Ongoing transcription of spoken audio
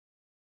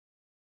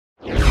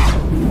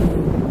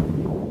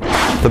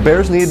The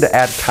Bears needed to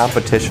add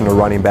competition to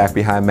running back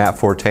behind Matt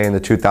Forte in the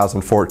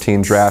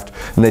 2014 draft,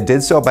 and they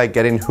did so by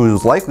getting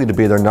who's likely to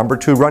be their number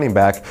 2 running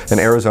back in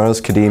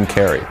Arizona's Ka'Deem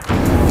Carey.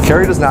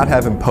 Carey does not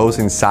have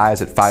imposing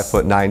size at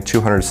 5'9",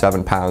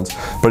 207 pounds,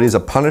 but he's a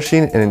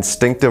punishing and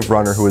instinctive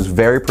runner who was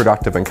very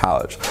productive in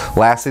college.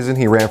 Last season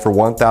he ran for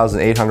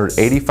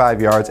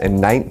 1,885 yards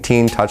and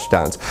 19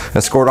 touchdowns,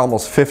 and scored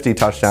almost 50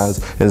 touchdowns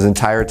in his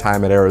entire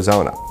time at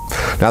Arizona.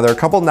 Now, there are a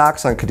couple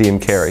knocks on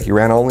Ka'Deem Carey. He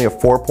ran only a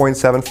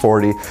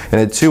 4.740 and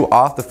had 2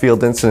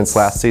 off-the-field incidents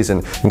last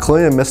season,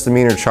 including a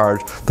misdemeanor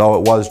charge, though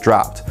it was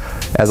dropped.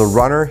 As a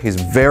runner, he's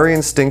very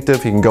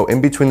instinctive. He can go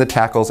in between the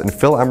tackles, and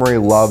Phil Emery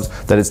loves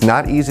that it's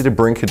not easy to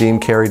bring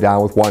Ka'Deem Carey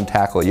down with one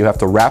tackle. You have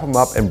to wrap him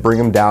up and bring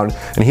him down,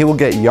 and he will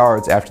get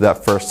yards after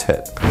that first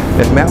hit.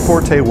 If Matt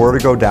Forte were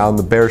to go down,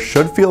 the Bears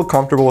should feel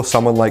comfortable with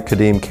someone like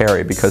Ka'Deem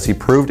Carey because he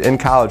proved in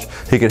college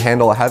he could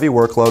handle a heavy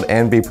workload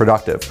and be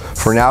productive.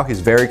 For now,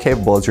 he's very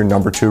capable as your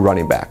number 2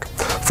 running back.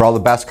 For all the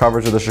best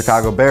coverage of the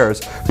Chicago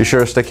Bears, be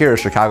sure to stick here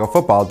to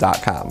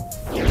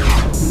ChicagoFootball.com.